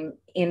stream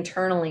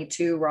internally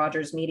to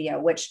Rogers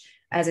Media, which,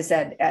 as I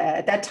said,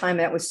 at that time,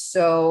 that was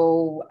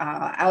so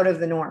out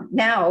of the norm.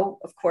 Now,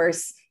 of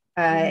course,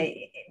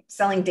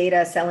 selling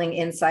data, selling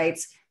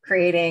insights,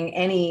 creating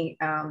any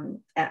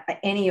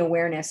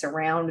awareness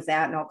around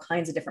that and all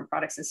kinds of different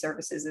products and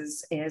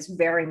services is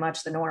very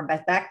much the norm.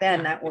 But back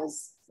then, that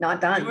was not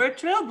done. You were a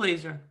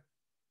trailblazer.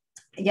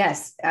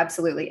 Yes,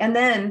 absolutely. And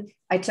then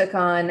I took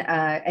on,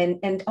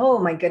 and oh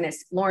my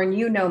goodness, Lauren,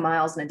 you know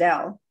Miles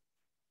Nadell,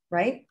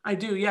 right? I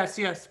do. Yes.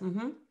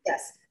 Mm-hmm.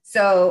 Yes.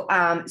 So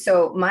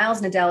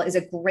Miles Nadell is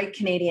a great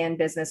Canadian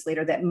business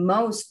leader that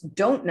most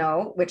don't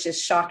know, which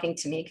is shocking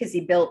to me because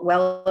he built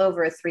well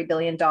over a $3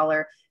 billion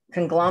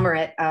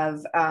conglomerate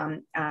of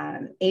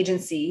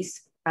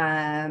agencies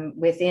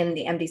within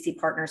the MDC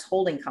Partners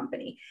holding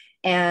company.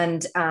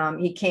 And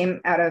he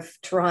came out of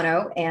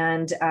Toronto,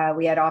 and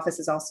we had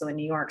offices also in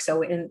New York.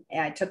 So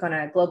I took on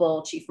a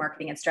global chief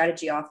marketing and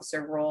strategy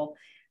officer role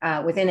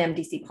within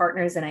MDC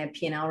Partners, and I have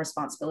P&L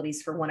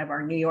responsibilities for one of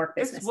our New York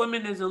businesses. This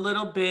woman is a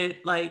little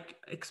bit like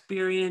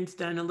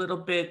experienced and a little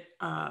bit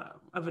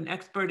of an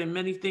expert in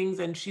many things,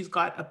 and she's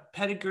got a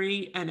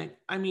pedigree and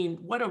I mean,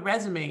 what a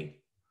resume.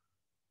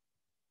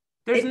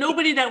 There's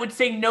nobody that would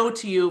say no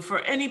to you for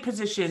any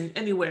position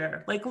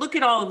anywhere. Like, look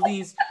at all of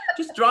these,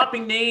 just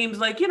dropping names,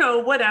 like, you know,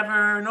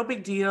 whatever, no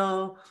big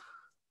deal.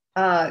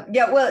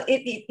 Yeah, well,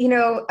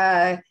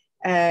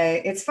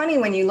 it's funny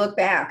when you look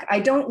back.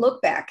 I don't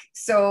look back.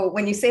 So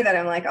when you say that,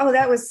 I'm like, oh,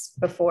 that was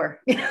before.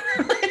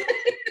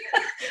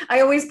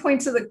 I always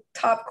point to the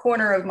top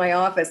corner of my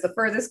office, the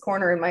furthest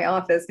corner in my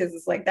office, because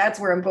it's like, that's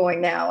where I'm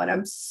going now. And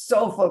I'm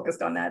so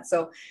focused on that.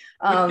 So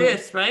with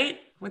this, right?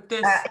 With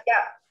this.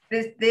 Yeah,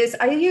 this,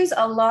 I use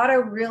a lot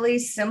of really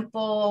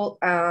simple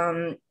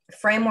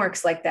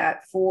frameworks like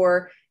that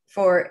for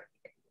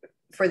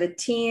the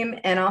team,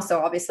 and also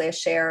obviously a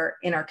share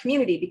in our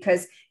community,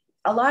 because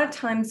a lot of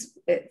times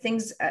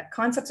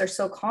concepts are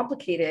so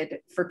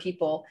complicated for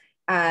people.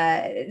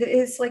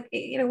 It's like,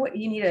 you know what,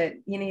 you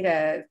need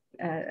a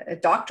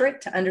doctorate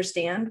to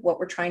understand what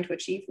we're trying to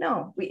achieve.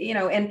 No, we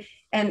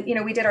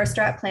did our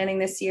strat planning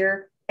this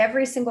year.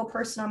 Every single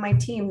person on my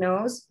team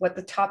knows what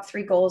the top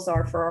 3 goals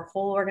are for our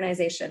whole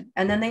organization.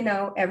 And then they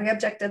know every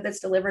objective that's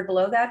delivered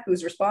below that,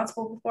 who's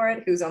responsible for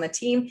it, who's on the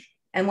team,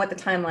 and what the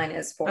timeline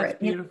is for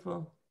it.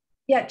 Beautiful.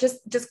 Yeah,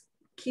 just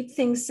keep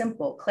things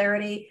simple,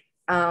 clarity,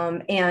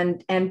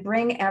 and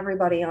bring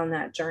everybody on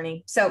that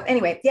journey. So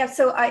anyway, yeah.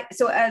 So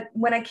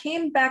when I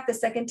came back the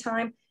second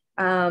time,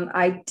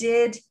 I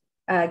did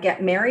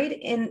get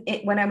married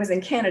when I was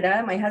in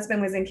Canada. My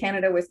husband was in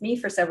Canada with me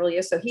for several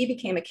years, so he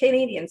became a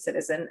Canadian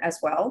citizen as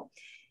well.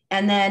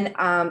 And then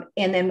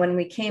when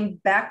we came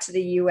back to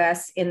the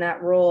U.S. in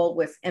that role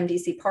with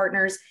MDC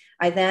Partners,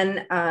 I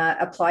then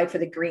applied for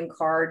the green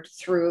card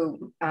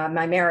through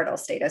my marital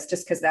status,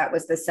 just because that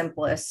was the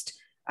simplest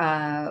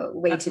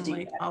way Definitely. To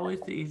do that. Always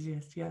the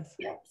easiest, yes.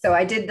 Yeah. So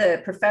I did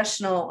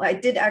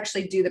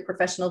actually do the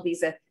professional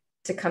visa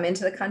to come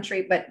into the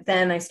country, but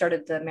then I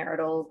started the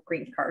marital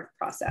green card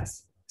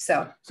process.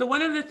 So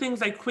one of the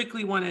things I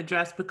quickly want to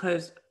address,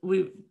 because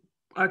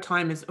our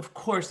time is of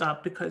course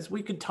up, because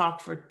we could talk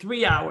for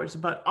 3 hours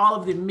about all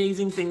of the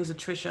amazing things that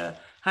Tricia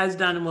has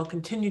done and will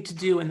continue to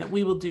do, and that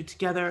we will do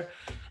together.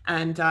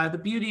 And the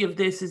beauty of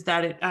this is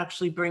that it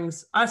actually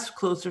brings us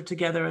closer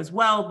together as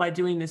well by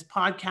doing this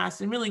podcast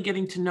and really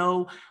getting to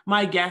know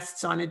my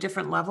guests on a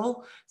different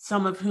level,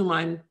 some of whom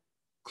I'm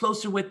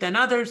closer with than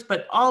others,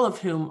 but all of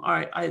whom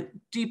I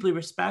deeply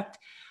respect.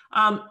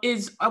 I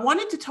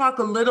wanted to talk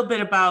a little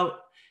bit about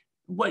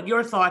what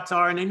your thoughts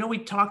are. And I know we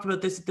talked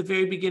about this at the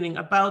very beginning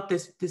about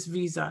this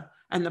visa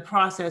and the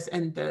process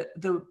and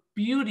the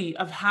beauty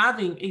of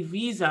having a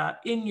visa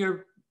in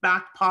your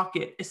back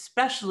pocket,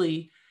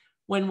 especially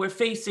when we're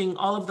facing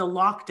all of the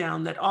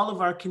lockdown that all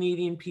of our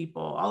Canadian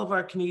people, all of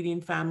our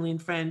Canadian family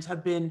and friends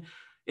have been,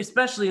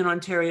 especially in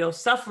Ontario,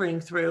 suffering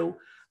through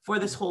for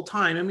this whole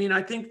time. I mean,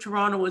 I think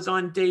Toronto was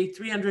on day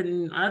 300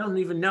 and I don't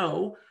even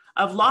know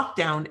of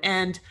lockdown,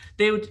 and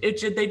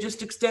they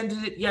just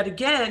extended it yet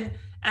again.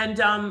 And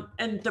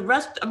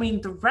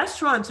the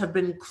restaurants have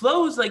been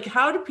closed. Like,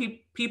 how do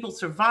people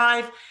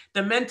survive?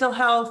 The mental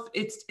health,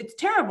 it's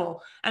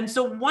terrible. And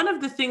so one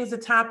of the things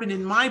that's happened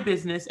in my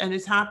business, and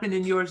has happened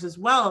in yours as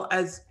well,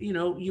 as you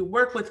know, you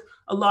work with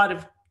a lot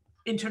of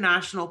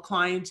international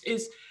clients,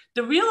 is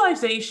the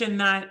realization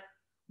that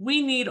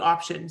we need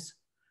options.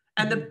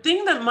 And the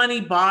thing that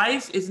money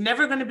buys is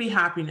never going to be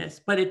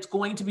happiness, but it's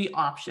going to be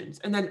options.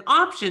 And then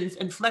options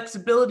and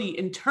flexibility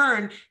in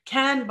turn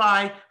can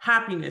buy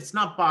happiness,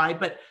 not buy,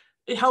 but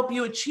help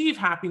you achieve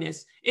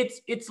happiness.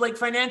 It's like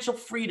financial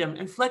freedom,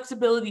 and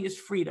flexibility is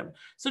freedom.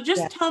 So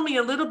just tell me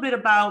a little bit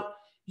about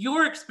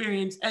your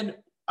experience. And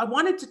I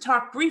wanted to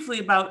talk briefly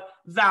about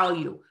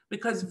value,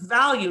 because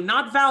value,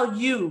 not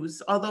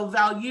values, although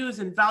values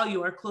and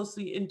value are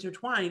closely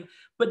intertwined,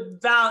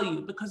 but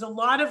value, because a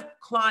lot of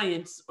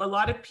clients, a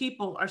lot of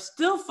people are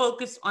still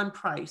focused on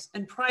price,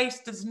 and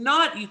price does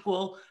not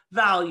equal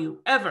value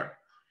ever.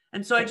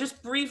 And so I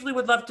just briefly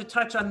would love to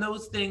touch on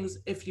those things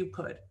if you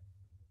could.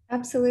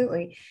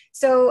 Absolutely.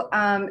 So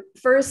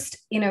first,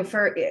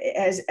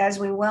 as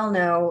we well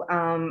know,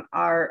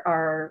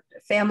 our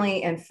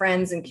family and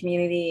friends and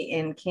community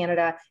in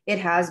Canada, it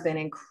has been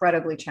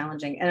incredibly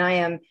challenging. And I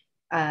am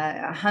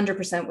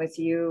 100% with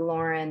you,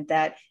 Lauren,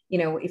 that,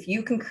 if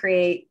you can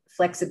create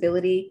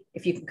flexibility,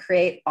 if you can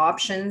create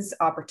options,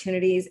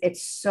 opportunities,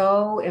 it's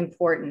so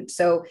important.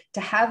 So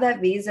to have that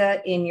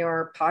visa in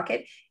your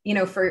pocket,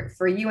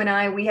 for you and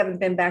I, we haven't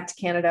been back to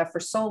Canada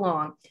for so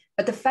long.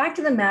 But the fact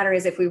of the matter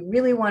is, if we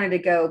really wanted to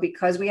go,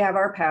 because we have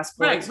our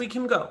passports, right, we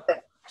can go.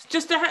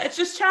 It's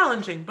just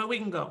challenging, but we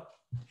can go.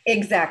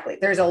 Exactly.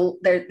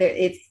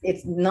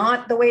 It's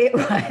not the way it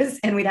was,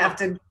 and we'd have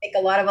to make a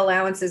lot of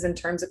allowances in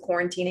terms of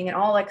quarantining and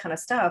all that kind of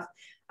stuff.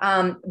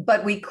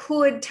 But we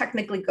could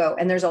technically go,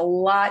 and there's a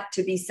lot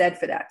to be said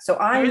for that. So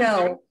I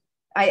know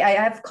I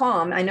have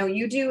calm. I know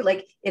you do.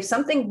 Like, if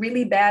something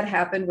really bad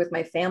happened with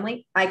my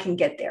family, I can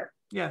get there.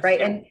 Yes.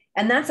 right?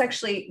 And that's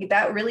actually,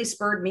 that really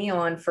spurred me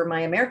on for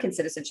my American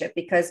citizenship,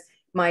 because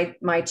my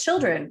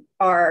children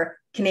are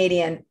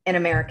Canadian and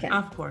American.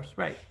 Of course,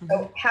 right.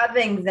 So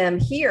having them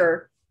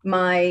here,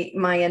 my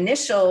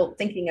initial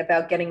thinking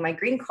about getting my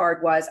green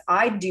card was,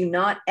 I do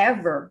not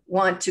ever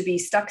want to be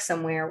stuck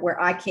somewhere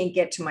where I can't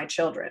get to my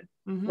children.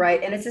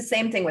 Right. And it's the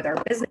same thing with our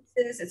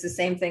businesses. It's the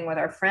same thing with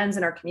our friends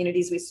and our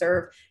communities we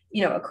serve,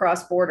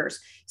 across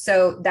borders.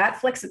 So that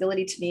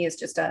flexibility to me is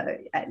just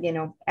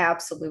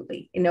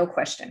absolutely no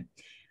question.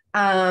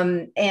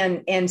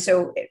 And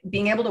so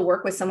being able to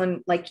work with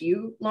someone like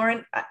you,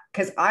 Lauren,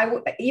 because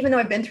even though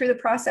I've been through the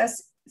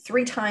process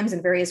 3 times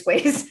in various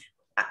ways,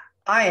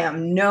 I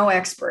am no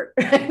expert.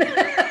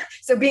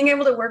 So being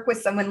able to work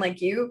with someone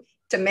like you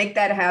to make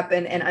that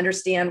happen and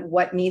understand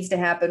what needs to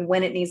happen,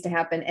 when it needs to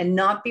happen, and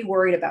not be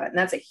worried about it. And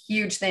that's a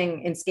huge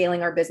thing in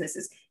scaling our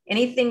businesses.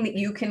 Anything that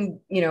you can,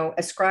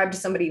 ascribe to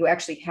somebody who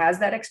actually has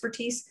that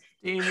expertise.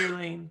 Stay in your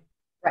lane.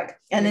 Right.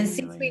 And then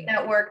C-Suite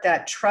Network,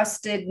 that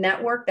trusted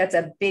network, that's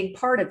a big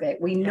part of it.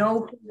 We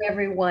know who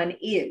everyone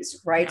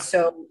is, right?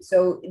 Yeah.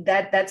 So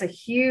that's a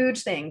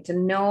huge thing, to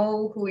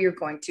know who you're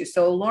going to.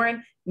 So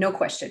Lauren, no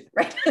question,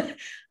 right?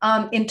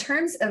 In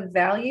terms of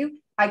value,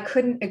 I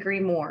couldn't agree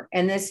more.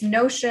 And this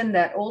notion,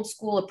 that old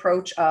school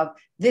approach of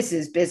this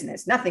is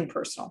business, nothing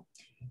personal,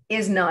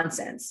 is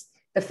nonsense.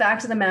 The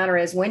fact of the matter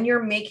is, when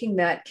you're making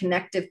that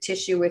connective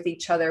tissue with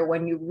each other,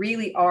 when you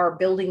really are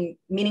building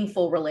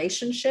meaningful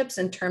relationships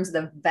in terms of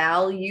the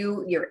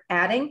value you're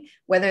adding,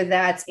 whether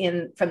that's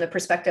from the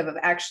perspective of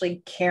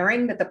actually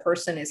caring that the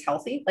person is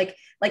healthy, like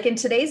in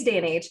today's day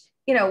and age,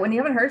 when you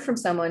haven't heard from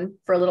someone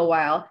for a little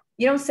while,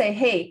 you don't say,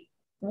 hey,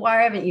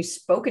 why haven't you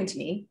spoken to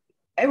me?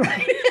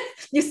 Right?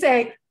 You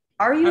say,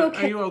 are you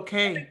okay? Are you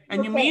okay?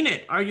 And you mean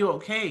it. Are you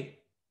okay?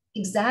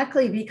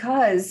 Exactly,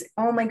 because,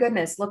 oh my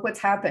goodness, look what's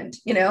happened.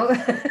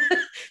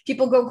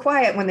 People go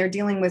quiet when they're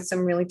dealing with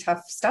some really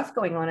tough stuff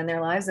going on in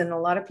their lives. And a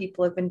lot of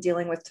people have been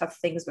dealing with tough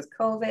things with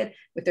COVID,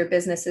 with their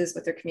businesses,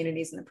 with their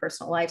communities, and their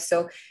personal life.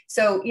 So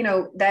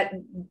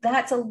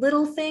that's a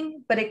little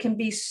thing, but it can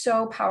be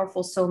so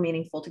powerful, so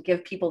meaningful, to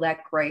give people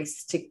that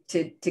grace, to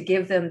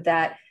give them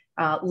that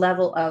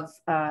level of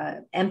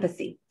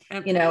empathy.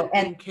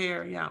 And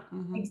care. Yeah.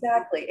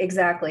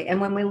 Exactly.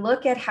 And when we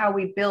look at how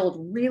we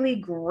build really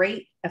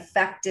great,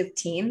 effective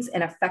teams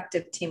and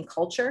effective team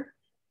culture,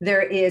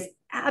 there is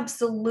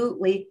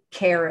absolutely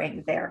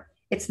caring there.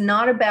 It's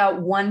not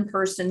about one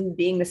person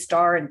being the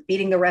star and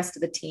beating the rest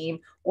of the team,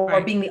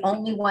 or being the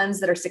only ones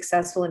that are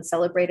successful and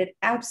celebrated.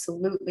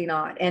 Absolutely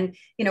not. And,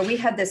 we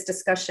had this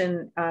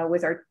discussion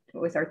with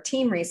our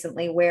team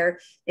recently, where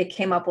it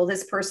came up, well,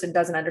 this person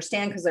doesn't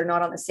understand because they're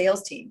not on the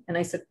sales team. And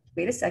I said,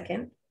 wait a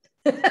second.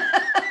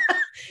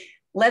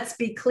 Let's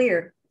be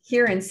clear.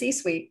 Here in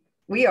C-Suite,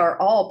 we are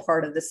all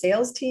part of the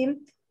sales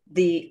team,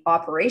 the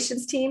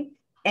operations team,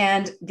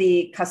 and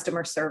the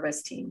customer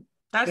service team.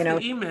 That's the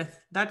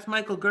E-Myth. That's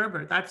Michael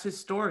Gerber. That's his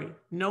story.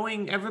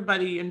 Knowing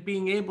everybody and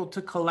being able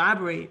to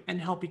collaborate and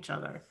help each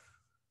other.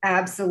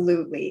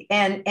 Absolutely.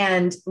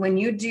 And when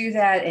you do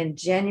that and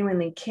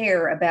genuinely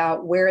care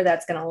about where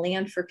that's going to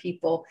land for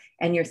people,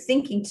 and you're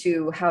thinking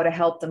to how to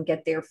help them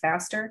get there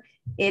faster,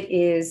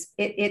 it's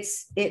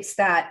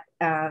that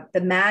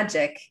the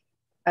magic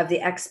of the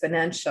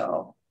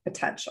exponential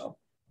potential.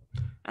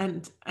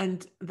 And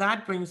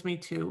that brings me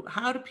to,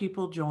 how do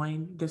people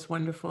join this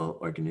wonderful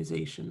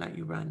organization that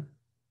you run?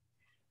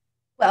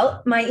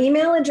 Well, my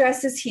email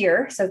address is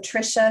here. So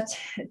Tricia,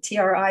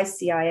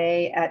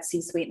 Tricia at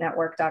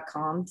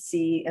csuitenetwork.com,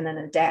 C and then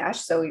a dash.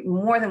 So you're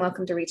more than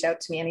welcome to reach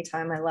out to me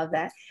anytime. I love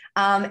that.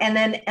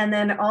 And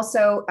then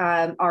also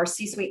our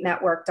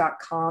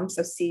csuitenetwork.com.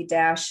 So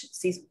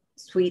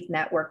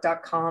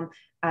c-csuitenetwork.com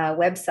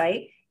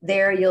website.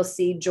 There you'll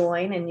see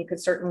join, and you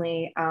could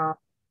certainly join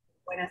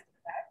us.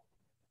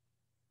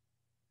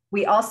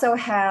 We also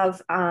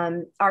have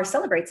our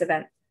Celebrates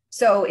event.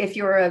 So if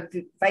you're a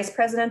vice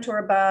president or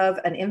above,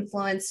 an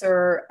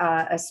influencer,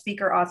 a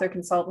speaker, author,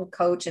 consultant,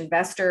 coach,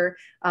 investor,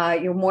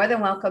 you're more than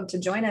welcome to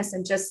join us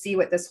and just see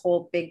what this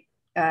whole big,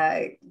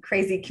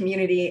 crazy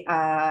community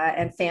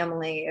and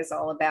family is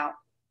all about.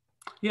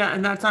 Yeah,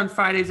 and that's on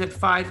Fridays at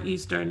 5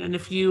 Eastern. And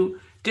if you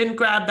didn't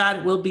grab that,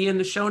 it will be in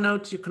the show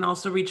notes. You can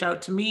also reach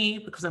out to me,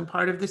 because I'm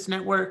part of this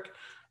network,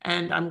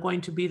 and I'm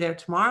going to be there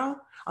tomorrow.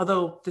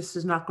 Although this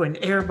is not going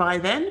to air by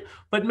then,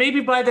 but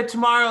maybe by the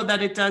tomorrow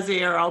that it does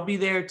air, I'll be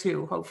there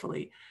too,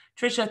 hopefully.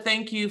 Tricia,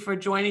 thank you for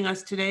joining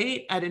us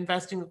today at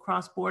Investing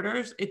Across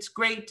Borders. It's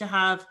great to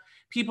have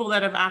people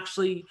that have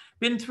actually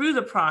been through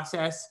the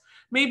process,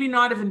 maybe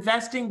not of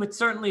investing, but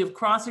certainly of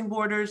crossing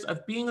borders,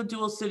 of being a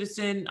dual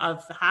citizen,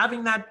 of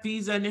having that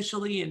visa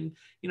initially, and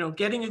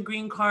getting a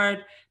green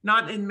card,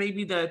 not in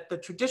maybe the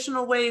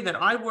traditional way that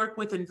I work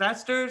with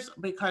investors,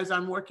 because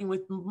I'm working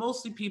with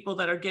mostly people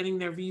that are getting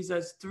their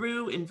visas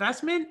through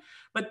investment.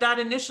 But that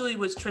initially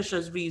was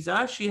Tricia's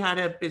visa. She had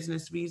a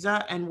business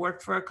visa and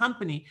worked for a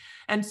company.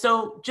 And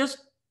so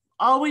just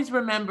always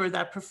remember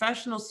that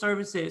professional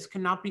services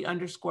cannot be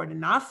underscored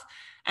enough.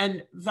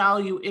 And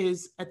value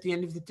is, at the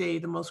end of the day,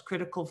 the most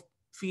critical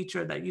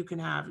feature that you can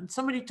have, and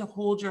somebody to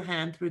hold your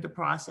hand through the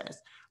process,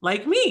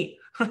 like me.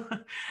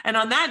 And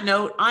on that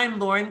note, I'm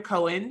Lauren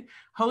Cohen,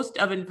 host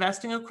of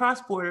Investing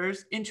Across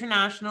Borders,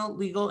 international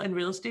legal and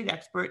real estate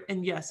expert.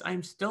 And yes,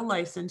 I'm still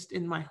licensed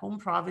in my home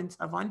province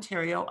of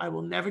Ontario. I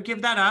will never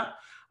give that up.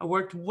 I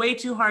worked way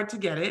too hard to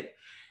get it.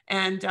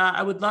 And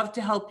I would love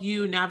to help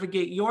you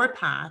navigate your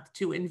path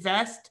to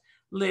invest,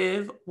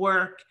 live,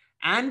 work,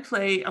 and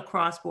play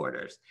across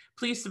borders.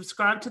 Please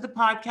subscribe to the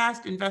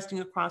podcast, Investing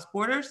Across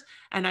Borders,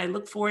 and I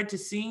look forward to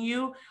seeing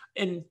you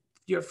in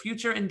your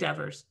future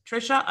endeavors.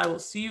 Tricia, I will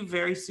see you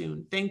very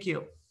soon. Thank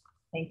you.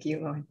 Thank you,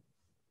 Lauren.